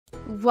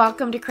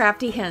Welcome to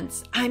Crafty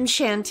Hints. I'm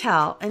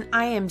Chantel, and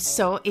I am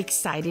so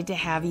excited to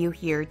have you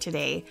here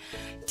today.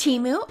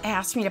 Temu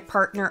asked me to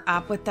partner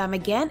up with them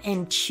again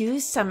and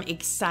choose some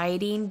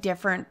exciting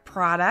different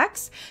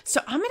products.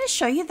 So I'm going to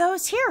show you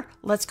those here.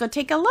 Let's go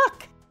take a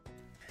look.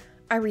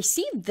 I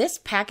received this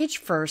package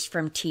first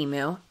from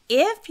Temu.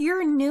 If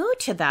you're new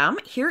to them,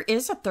 here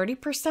is a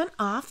 30%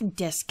 off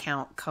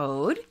discount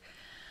code.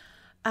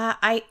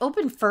 I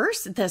opened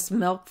first this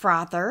milk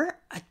frother,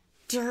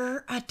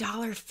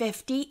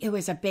 $1.50. It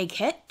was a big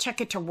hit. Took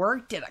it to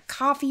work, did a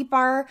coffee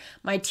bar.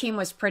 My team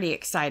was pretty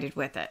excited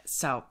with it.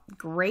 So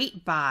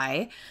great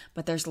buy,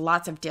 but there's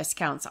lots of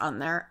discounts on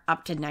there,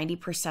 up to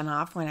 90%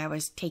 off when I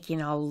was taking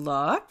a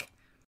look.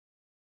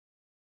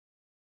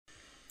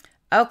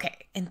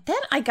 Okay, and then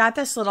I got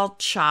this little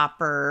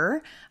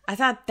chopper. I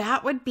thought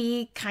that would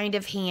be kind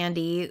of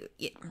handy.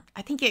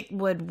 I think it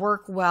would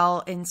work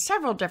well in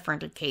several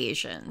different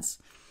occasions.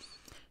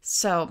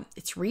 So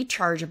it's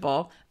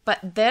rechargeable,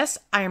 but this,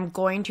 I am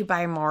going to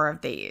buy more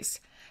of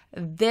these.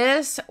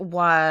 This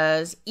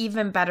was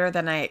even better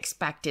than I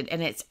expected,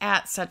 and it's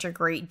at such a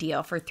great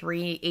deal for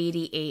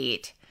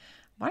 $3.88.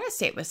 I want to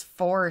say it was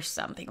 $4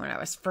 something when I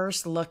was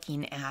first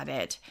looking at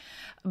it,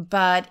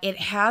 but it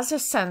has a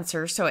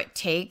sensor, so it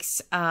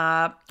takes,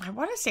 I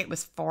want to say it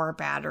was 4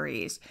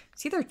 batteries.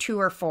 It's either 2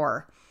 or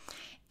 4.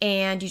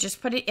 And you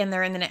just put it in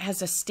there, and then it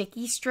has a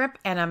sticky strip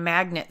and a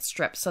magnet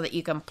strip so that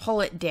you can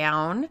pull it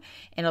down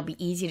and it'll be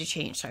easy to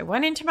change. So I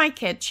went into my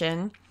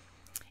kitchen,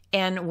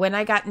 and when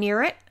I got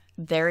near it,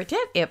 there it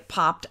did. It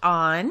popped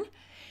on,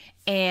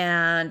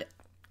 and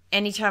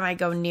anytime I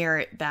go near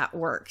it, that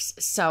works.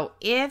 So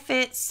if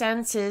it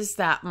senses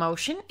that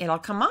motion, it'll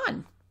come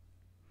on.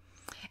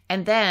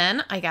 And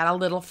then I got a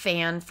little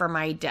fan for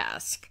my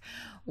desk.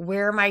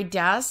 Where my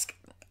desk,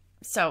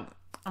 so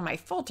on my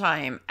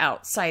full-time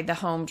outside the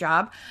home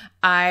job,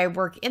 I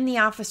work in the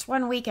office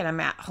one week and I'm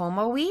at home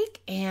a week,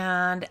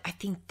 and I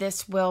think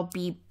this will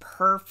be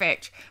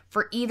perfect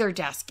for either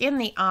desk in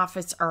the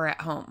office or at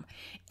home.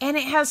 And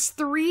it has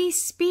 3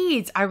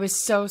 speeds. I was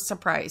so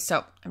surprised.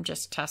 So I'm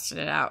just testing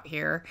it out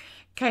here,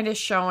 kind of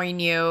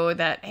showing you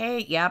that, hey,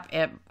 yep,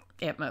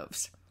 it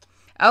moves.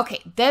 Okay,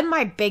 then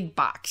my big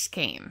box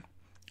came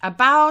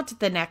about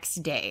the next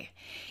day.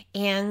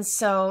 And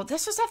so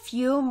this was a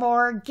few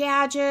more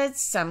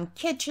gadgets, some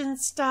kitchen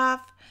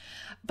stuff,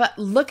 but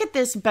look at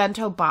this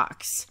bento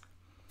box.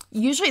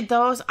 Usually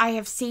those, I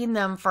have seen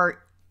them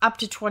for up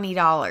to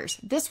 $20.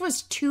 This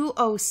was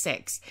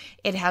 $2.06.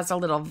 It has a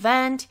little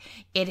vent.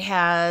 It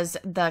has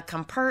the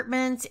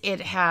compartments.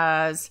 It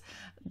has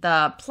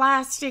the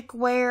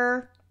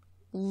plasticware.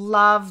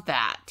 Love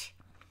that.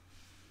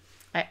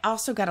 I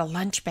also got a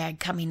lunch bag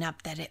coming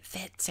up that it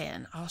fits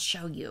in. I'll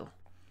show you.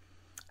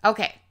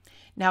 Okay.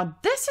 Now,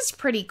 this is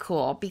pretty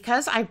cool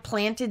because I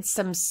planted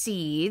some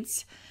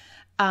seeds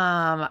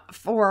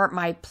for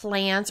my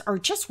plants, or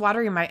just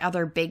watering my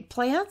other big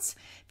plants.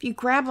 If you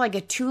grab like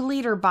a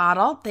 2-liter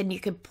bottle, then you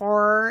could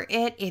pour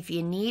it if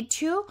you need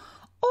to,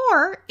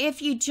 or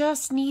if you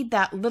just need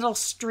that little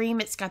stream,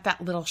 it's got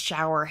that little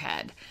shower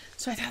head.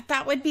 So I thought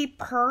that would be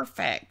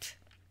perfect.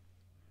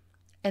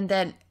 And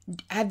then,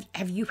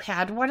 have you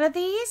had one of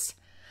these?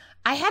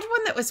 I had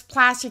one that was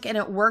plastic and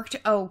it worked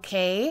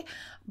okay,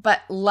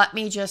 but let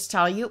me just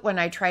tell you, when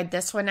I tried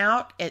this one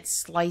out, it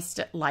sliced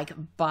it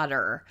like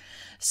butter.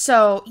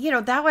 So, you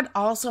know, that would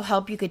also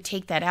help. You could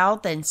take that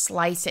out, then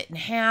slice it in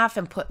half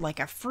and put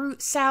like a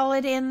fruit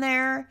salad in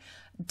there.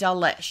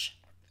 Delish.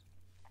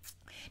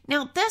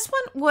 Now, this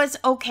one was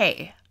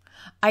okay.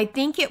 I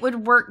think it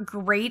would work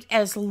great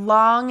as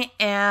long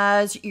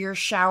as your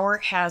shower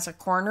has a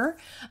corner.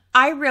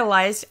 I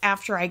realized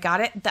after I got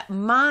it that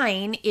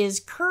mine is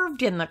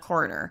curved in the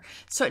corner,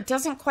 so it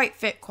doesn't quite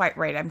fit quite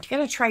right. I'm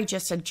going to try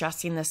just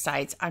adjusting the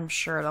sides. I'm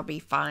sure it'll be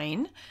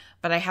fine,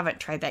 but I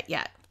haven't tried that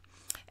yet.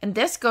 And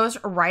this goes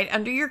right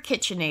under your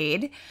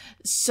KitchenAid,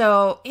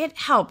 so it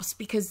helps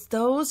because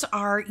those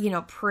are, you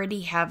know,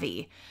 pretty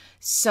heavy.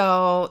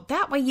 So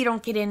that way you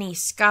don't get any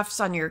scuffs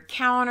on your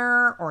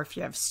counter, or if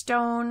you have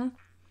stone.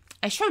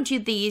 I showed you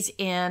these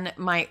in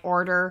my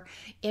order,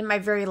 in my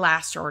very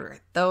last order.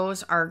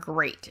 Those are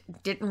great.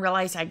 Didn't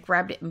realize I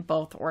grabbed it in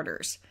both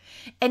orders.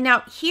 And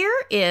now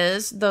here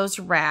is those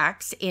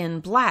racks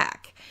in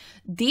black.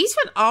 These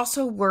would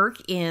also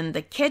work in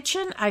the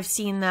kitchen. I've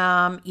seen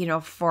them, you know,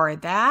 for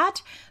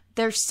that.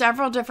 There's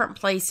several different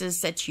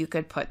places that you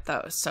could put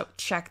those, so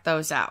check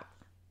those out.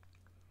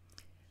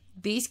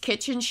 These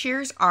kitchen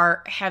shears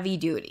are heavy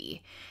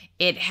duty.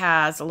 It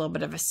has a little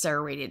bit of a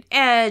serrated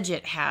edge.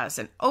 It has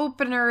an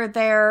opener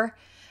there.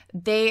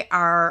 They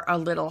are a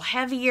little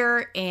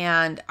heavier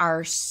and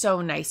are so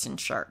nice and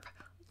sharp.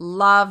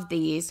 Love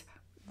these.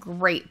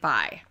 Great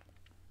buy.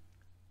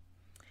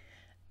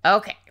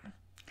 Okay.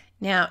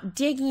 Now,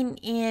 digging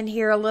in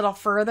here a little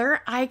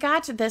further, I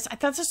got this. I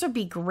thought this would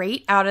be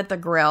great out at the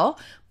grill.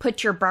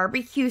 Put your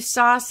barbecue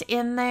sauce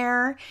in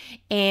there,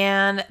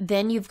 and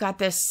then you've got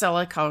this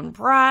silicone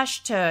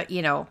brush to,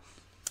 you know,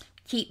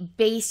 keep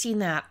basting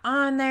that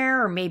on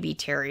there, or maybe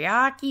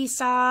teriyaki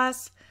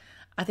sauce.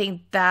 I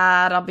think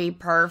that'll be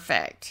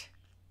perfect.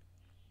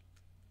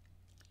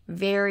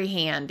 Very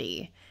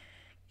handy.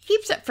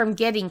 Keeps it from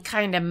getting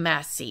kind of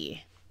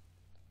messy.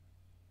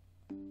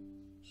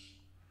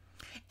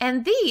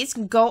 And these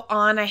go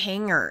on a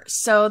hanger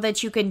so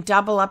that you can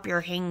double up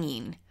your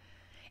hanging.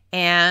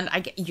 And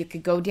you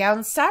could go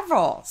down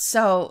several.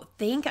 So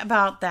think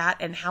about that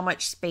and how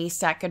much space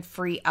that could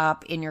free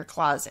up in your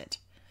closet.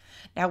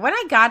 Now, when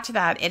I got to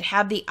that, it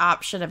had the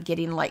option of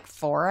getting like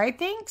 4, I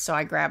think. So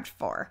I grabbed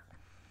 4.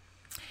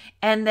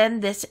 And then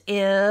this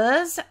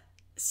is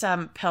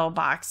some pill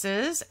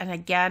boxes. And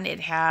again, it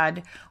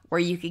had where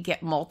you could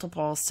get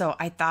multiple. So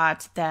I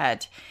thought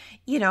that,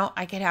 you know,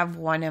 I could have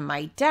one in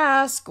my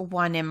desk,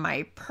 one in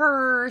my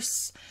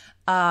purse,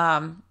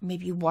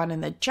 maybe one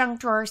in the junk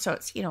drawer. So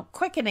it's, you know,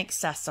 quick and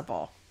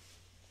accessible.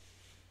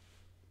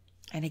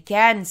 And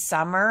again,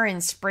 summer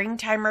and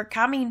springtime are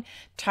coming.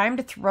 Time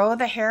to throw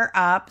the hair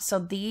up. So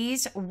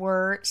these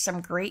were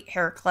some great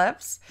hair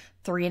clips,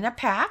 3 in a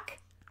pack.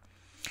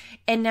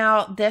 And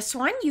now this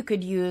one you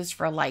could use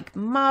for like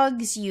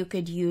mugs. You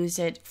could use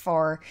it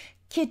for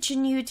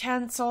kitchen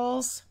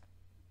utensils.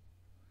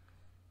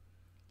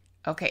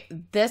 Okay,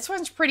 this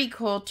one's pretty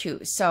cool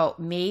too. So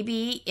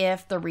maybe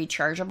if the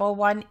rechargeable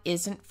one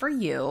isn't for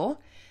you,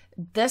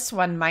 this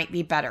one might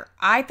be better.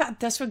 I thought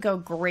this would go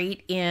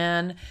great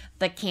in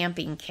the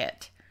camping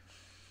kit.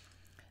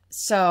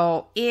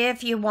 So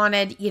if you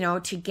wanted, you know,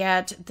 to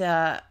get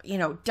the, you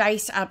know,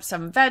 dice up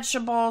some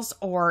vegetables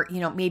or, you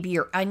know, maybe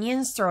your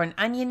onions, throw an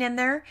onion in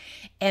there,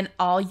 and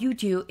all you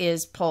do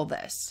is pull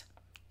this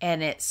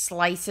and it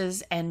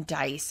slices and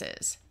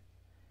dices.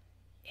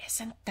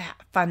 Isn't that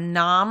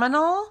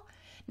phenomenal?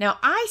 Now,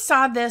 I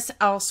saw this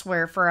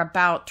elsewhere for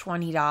about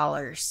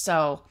 $20,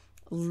 so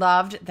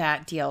loved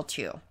that deal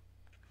too.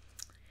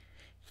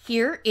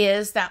 Here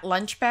is that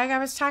lunch bag I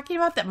was talking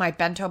about that my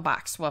bento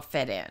box will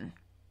fit in.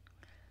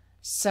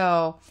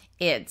 So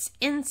it's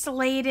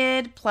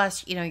insulated,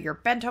 plus, you know, your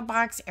bento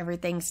box,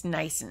 everything's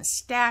nice and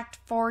stacked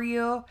for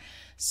you.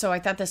 So I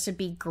thought this would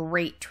be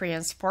great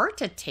transport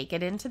to take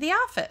it into the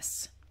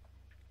office.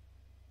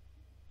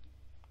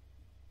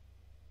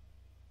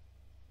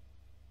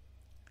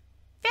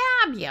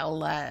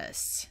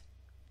 Fabulous.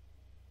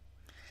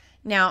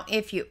 Now,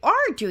 if you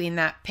are doing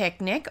that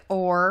picnic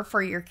or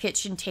for your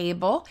kitchen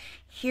table,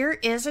 here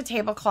is a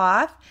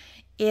tablecloth.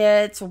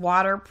 It's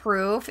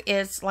waterproof.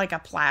 It's like a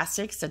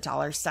plastic. It's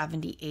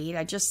 $1.78.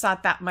 I just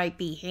thought that might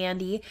be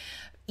handy,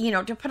 you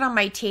know, to put on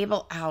my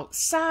table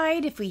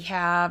outside if we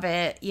have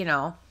it, you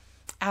know,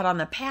 out on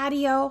the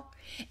patio.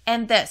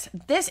 And this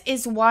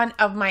is one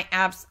of my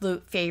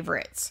absolute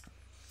favorites.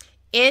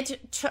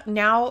 It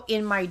now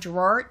in my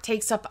drawer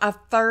takes up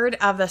 1/3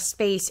 of the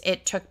space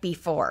it took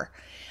before.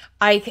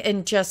 I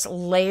can just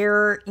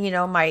layer, you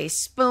know, my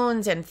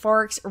spoons and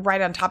forks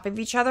right on top of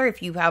each other.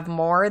 If you have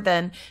more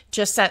than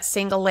just that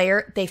single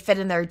layer, they fit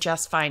in there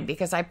just fine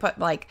because I put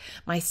like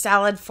my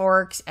salad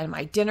forks and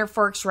my dinner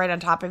forks right on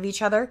top of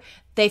each other.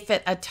 They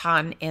fit a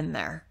ton in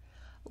there.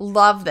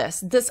 Love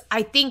this.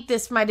 I think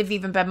this might have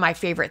even been my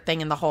favorite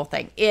thing in the whole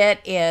thing. It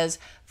is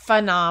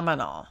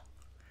phenomenal.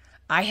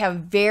 I have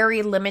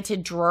very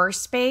limited drawer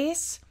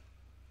space.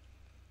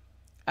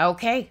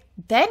 Okay,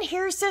 then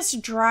here's this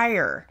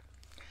dryer.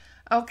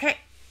 Okay,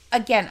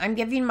 again, I'm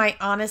giving my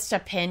honest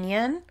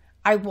opinion.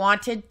 I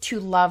wanted to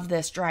love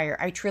this dryer.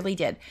 I truly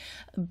did.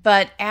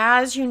 But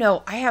as you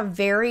know, I have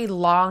very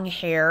long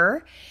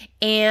hair.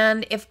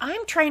 And if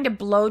I'm trying to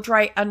blow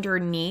dry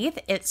underneath,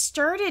 it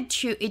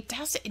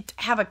doesn't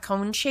have a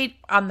cone shape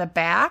on the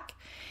back.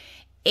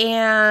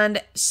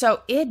 And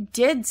so it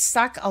did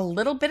suck a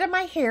little bit of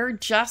my hair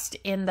just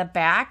in the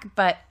back,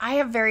 but I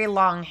have very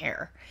long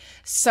hair.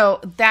 So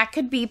that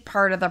could be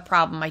part of the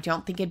problem. I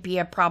don't think it'd be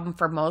a problem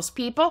for most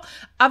people.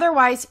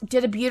 Otherwise,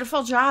 did a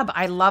beautiful job.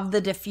 I love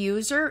the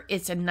diffuser.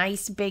 It's a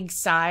nice big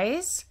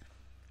size.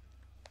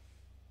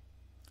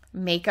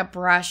 Makeup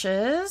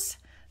brushes.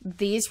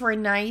 These were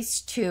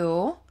nice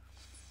too.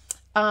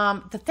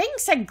 The thing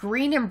said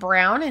green and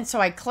brown, and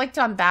so I clicked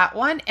on that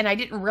one, and I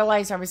didn't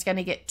realize I was going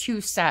to get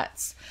 2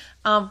 sets,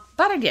 but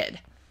I did.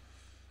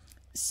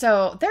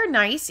 So they're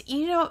nice.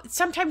 You know,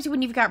 sometimes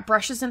when you've got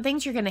brushes and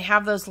things, you're going to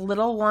have those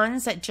little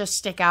ones that just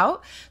stick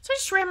out. So I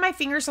just ran my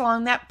fingers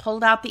along that,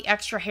 pulled out the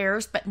extra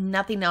hairs, but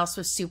nothing else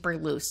was super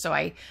loose. So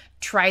I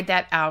tried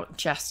that out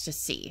just to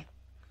see.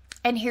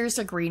 And here's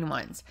the green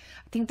ones.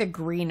 I think the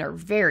green are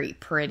very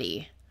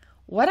pretty.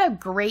 What a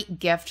great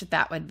gift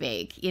that would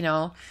make, you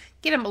know.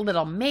 Get them a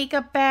little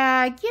makeup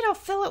bag, you know,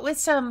 fill it with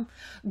some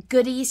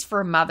goodies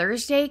for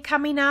Mother's Day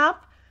coming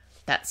up.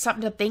 That's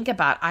something to think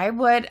about.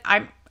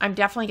 I'm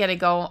definitely going to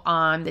go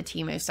on the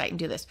Temu site and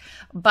do this.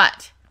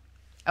 But,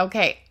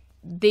 okay,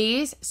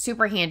 these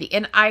super handy.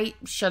 And I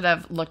should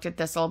have looked at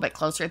this a little bit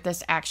closer.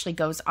 This actually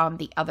goes on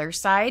the other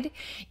side.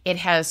 It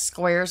has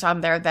squares on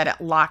there that it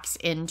locks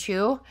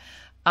into.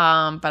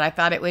 But I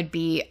thought it would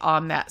be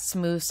on that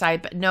smooth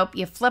side. But nope,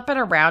 you flip it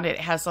around.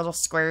 It has little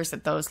squares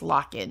that those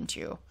lock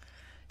into.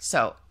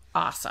 So,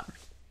 awesome.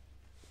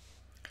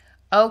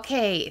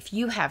 Okay, if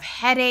you have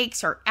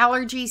headaches or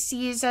allergy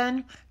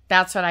season,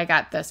 That's what I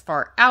got this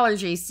for,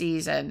 allergy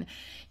season.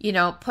 You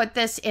know, put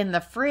this in the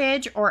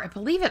fridge, or I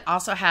believe it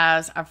also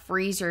has a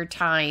freezer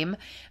time,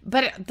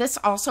 but this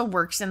also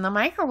works in the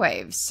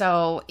microwave.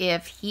 So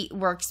if heat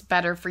works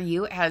better for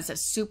you, it has a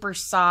super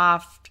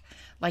soft,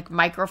 like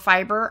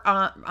microfiber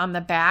on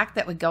the back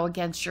that would go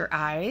against your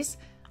eyes.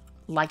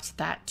 Liked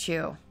that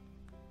too.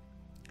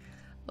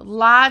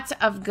 Lots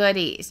of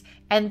goodies.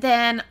 And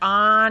then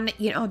on,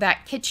 you know,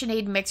 that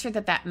KitchenAid mixer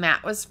that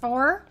mat was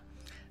for,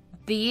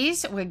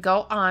 these would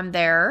go on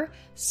there,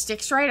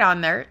 sticks right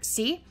on there,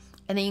 see?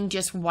 And then you can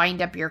just wind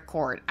up your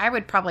cord. I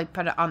would probably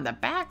put it on the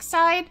back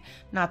side,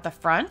 not the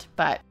front,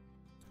 but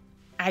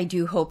I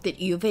do hope that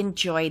you've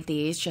enjoyed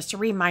these. Just a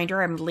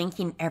reminder, I'm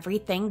linking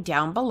everything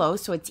down below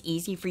so it's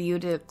easy for you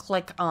to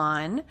click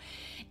on.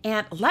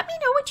 And let me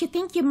know what you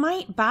think you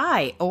might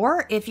buy.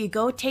 Or if you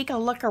go take a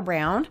look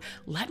around,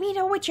 let me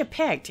know what you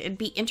picked. It'd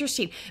be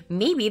interesting.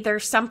 Maybe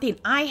there's something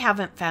I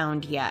haven't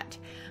found yet.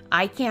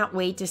 I can't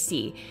wait to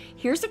see.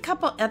 Here's a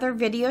couple other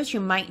videos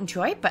you might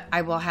enjoy, but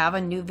I will have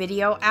a new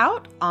video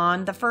out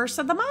on the 1st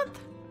of the month.